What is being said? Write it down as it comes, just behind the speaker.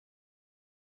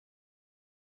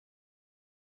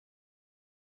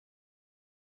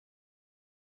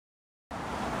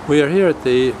We are here at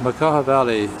the Makaha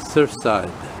Valley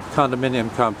Surfside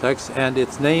condominium complex, and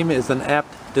its name is an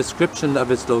apt description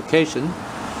of its location,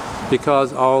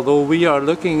 because although we are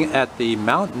looking at the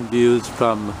mountain views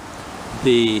from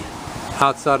the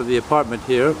outside of the apartment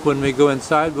here, when we go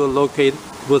inside we'll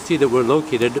see that we're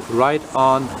located right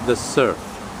on the surf.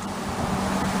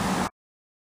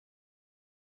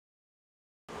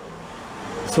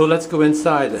 So let's go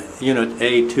inside unit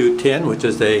A210, which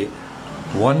is a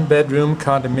one-bedroom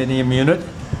condominium unit.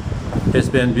 It's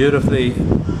been beautifully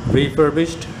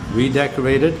refurbished,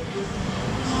 redecorated,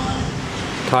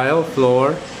 tile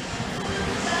floor,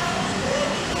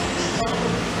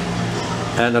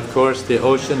 and of course the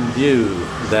ocean view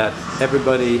that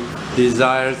everybody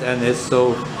desires and is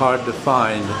so hard to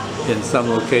find in some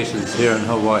locations here in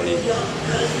Hawaii.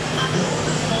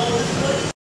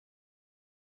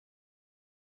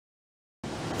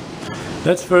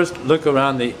 Let's first look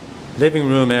around the living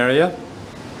room area.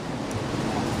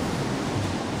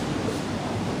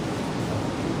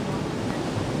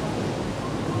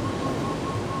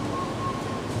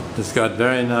 It's got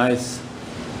very nice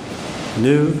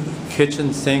new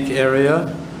kitchen sink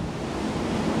area,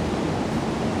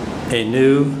 a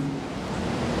new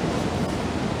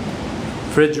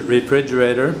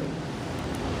refrigerator.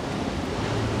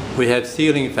 We have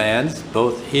ceiling fans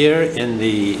both here in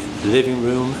the living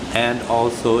room and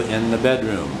also in the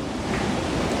bedroom.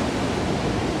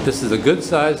 This is a good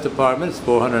sized apartment. It's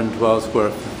 412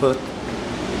 square foot,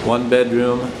 one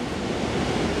bedroom,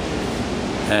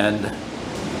 and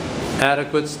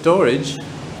adequate storage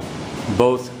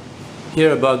both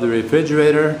here above the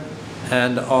refrigerator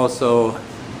and also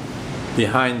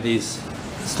behind these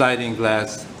sliding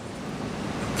glass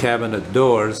cabinet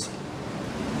doors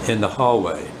in the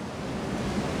hallway.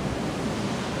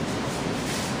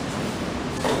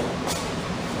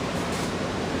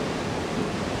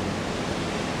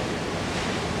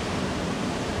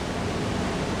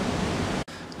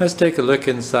 Let's take a look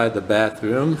inside the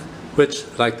bathroom, which,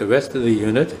 like the rest of the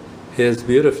unit, is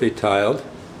beautifully tiled.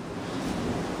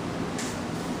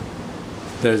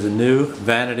 There's a new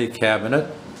vanity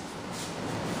cabinet.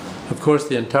 Of course,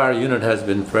 the entire unit has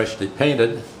been freshly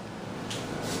painted.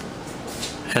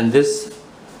 And this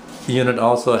unit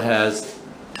also has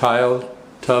tiled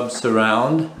tub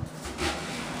surround.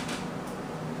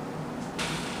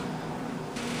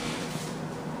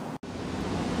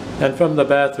 And from the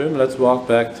bathroom, let's walk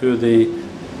back through the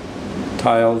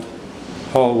tiled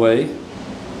hallway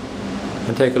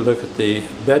and take a look at the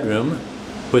bedroom,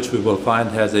 which we will find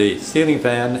has a ceiling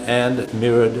fan and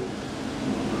mirrored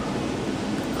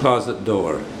closet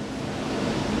door.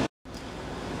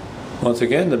 Once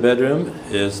again, the bedroom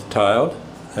is tiled,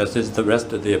 as is the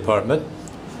rest of the apartment,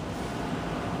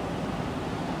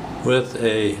 with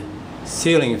a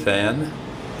ceiling fan,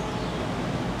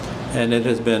 and it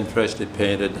has been freshly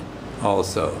painted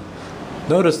also.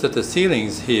 Notice that the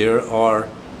ceilings here are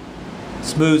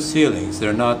smooth ceilings.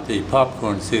 They're not the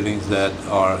popcorn ceilings that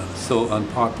are so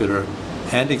unpopular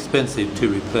and expensive to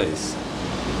replace.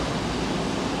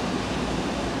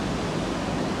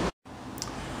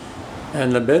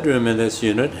 And the bedroom in this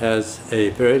unit has a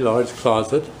very large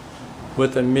closet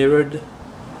with a mirrored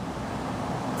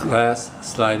glass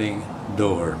sliding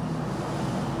door.